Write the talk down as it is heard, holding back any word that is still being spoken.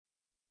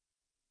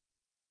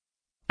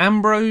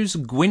Ambrose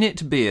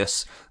Gwinnett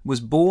Bierce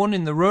was born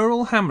in the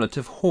rural hamlet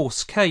of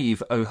Horse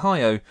Cave,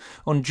 Ohio,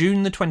 on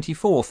June the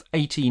 24th,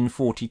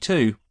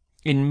 1842,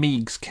 in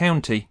Meigs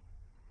County.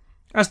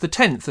 As the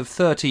 10th of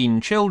 13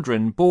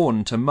 children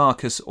born to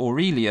Marcus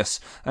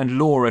Aurelius and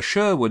Laura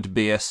Sherwood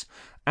Bierce,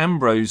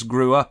 Ambrose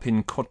grew up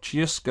in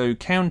Kosciuszko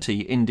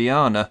County,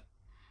 Indiana.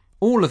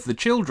 All of the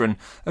children,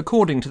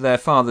 according to their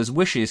father's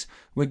wishes,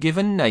 were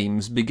given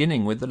names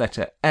beginning with the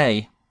letter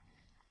A.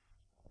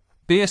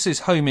 Bierce's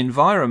home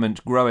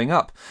environment growing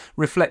up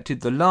reflected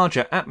the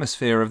larger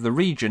atmosphere of the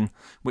region,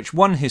 which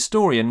one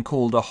historian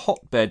called a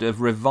hotbed of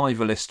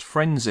revivalist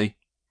frenzy.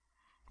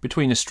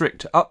 Between a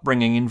strict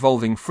upbringing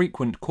involving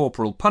frequent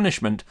corporal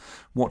punishment,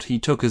 what he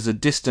took as a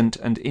distant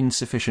and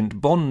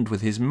insufficient bond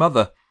with his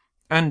mother,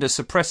 and a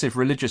suppressive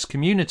religious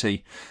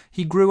community,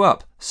 he grew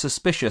up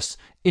suspicious,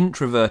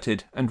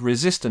 introverted, and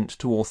resistant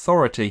to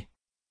authority.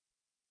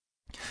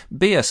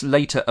 Bierce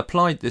later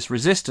applied this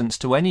resistance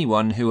to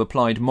anyone who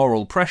applied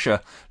moral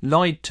pressure,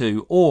 lied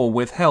to, or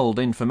withheld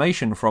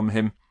information from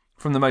him,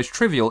 from the most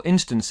trivial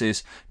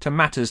instances to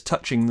matters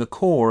touching the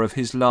core of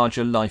his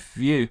larger life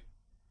view.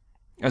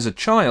 As a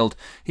child,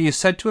 he is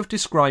said to have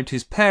described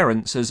his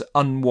parents as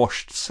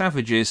unwashed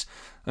savages,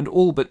 and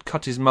all but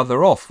cut his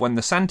mother off when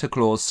the Santa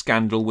Claus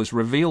scandal was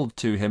revealed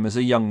to him as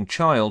a young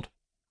child.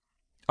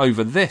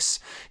 Over this,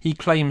 he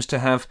claims to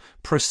have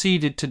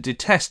proceeded to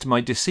detest my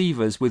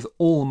deceivers with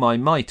all my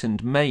might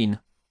and main.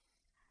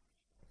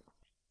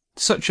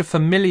 Such a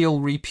familial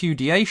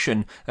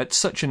repudiation at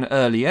such an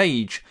early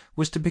age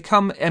was to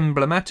become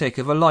emblematic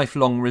of a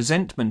lifelong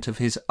resentment of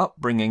his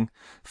upbringing,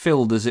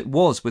 filled as it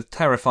was with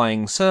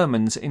terrifying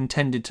sermons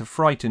intended to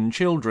frighten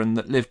children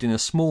that lived in a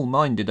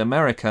small-minded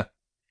America.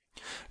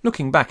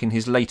 Looking back in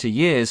his later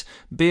years,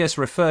 Bierce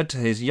referred to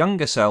his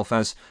younger self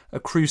as a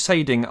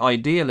crusading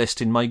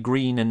idealist in my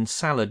green and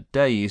salad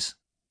days.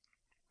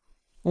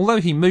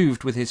 Although he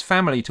moved with his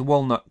family to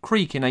Walnut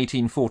Creek in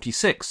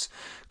 1846,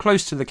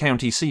 close to the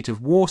county seat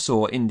of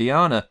Warsaw,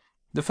 Indiana,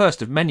 the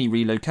first of many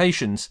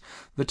relocations,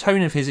 the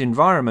tone of his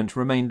environment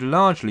remained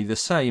largely the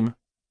same.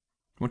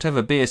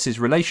 Whatever Bierce's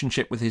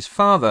relationship with his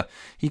father,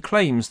 he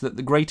claims that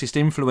the greatest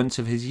influence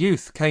of his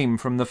youth came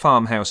from the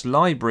farmhouse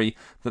library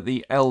that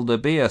the elder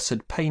Bierce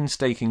had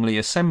painstakingly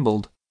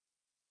assembled.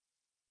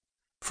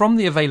 From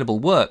the available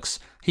works,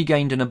 he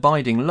gained an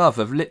abiding love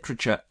of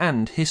literature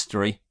and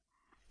history.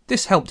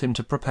 This helped him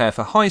to prepare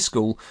for high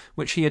school,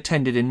 which he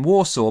attended in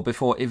Warsaw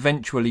before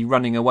eventually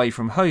running away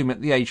from home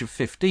at the age of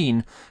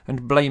 15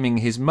 and blaming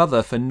his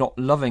mother for not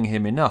loving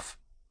him enough.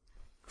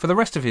 For the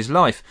rest of his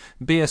life,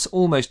 Bierce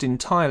almost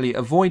entirely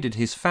avoided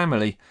his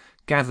family,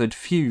 gathered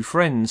few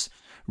friends,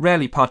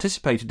 rarely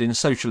participated in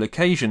social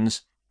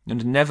occasions,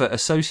 and never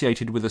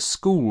associated with a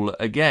school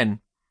again.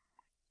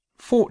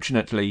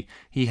 Fortunately,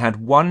 he had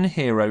one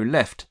hero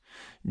left.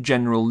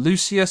 General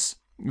Lucius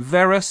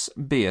Verus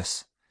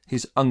Bierce,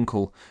 his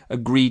uncle,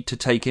 agreed to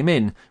take him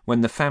in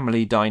when the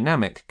family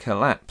dynamic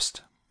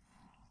collapsed.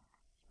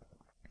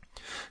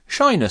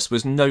 Shyness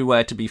was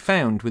nowhere to be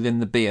found within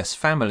the Bierce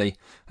family,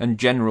 and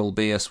General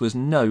Bierce was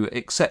no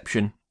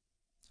exception.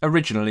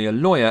 Originally a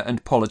lawyer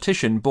and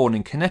politician born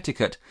in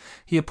Connecticut,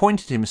 he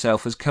appointed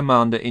himself as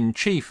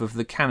Commander-in-Chief of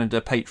the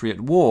Canada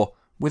Patriot War,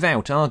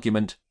 without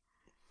argument.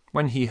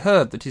 When he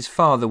heard that his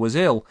father was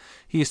ill,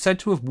 he is said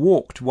to have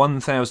walked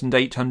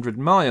 1,800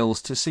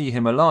 miles to see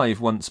him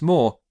alive once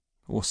more,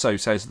 or so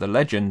says the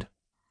legend.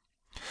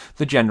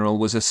 The general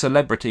was a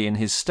celebrity in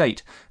his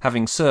state,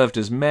 having served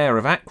as mayor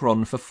of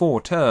Akron for 4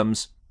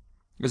 terms.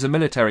 As a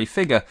military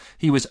figure,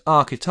 he was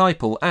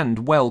archetypal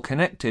and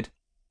well-connected.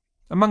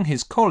 Among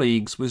his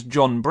colleagues was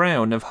John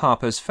Brown of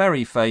Harper's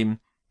Ferry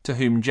fame, to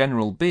whom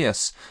General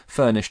Bierce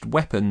furnished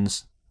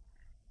weapons.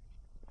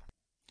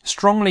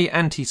 Strongly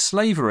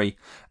anti-slavery,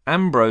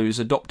 Ambrose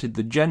adopted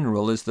the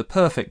general as the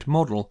perfect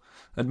model,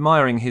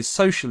 admiring his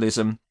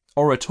socialism,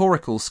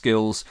 oratorical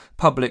skills,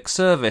 public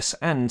service,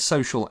 and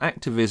social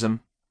activism.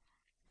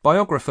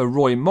 Biographer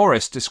Roy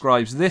Morris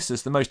describes this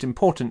as the most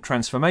important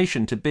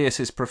transformation to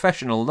Bierce's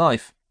professional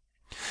life.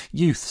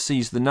 Youth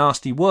sees the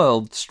nasty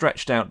world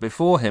stretched out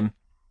before him,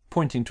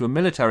 pointing to a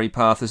military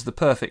path as the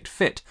perfect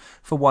fit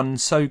for one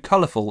so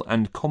colourful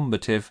and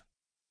combative.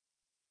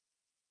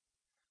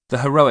 The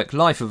heroic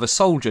life of a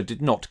soldier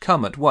did not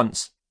come at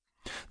once.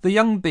 The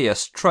young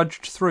Bierce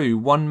trudged through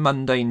one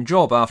mundane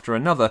job after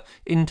another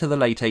into the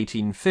late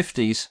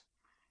 1850s.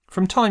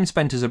 From time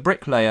spent as a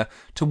bricklayer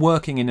to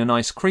working in an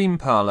ice cream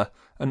parlour,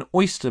 an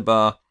oyster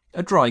bar,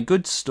 a dry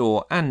goods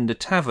store, and a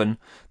tavern,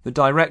 the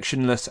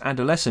directionless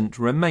adolescent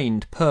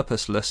remained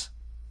purposeless.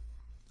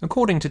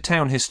 According to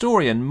town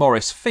historian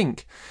Maurice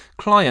Fink,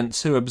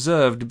 clients who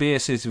observed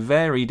Bierce's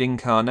varied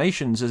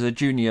incarnations as a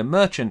junior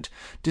merchant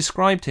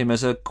described him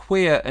as a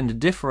queer and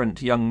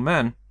different young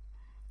man.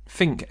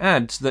 Fink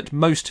adds that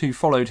most who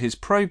followed his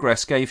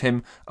progress gave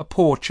him a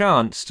poor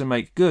chance to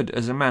make good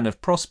as a man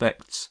of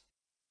prospects.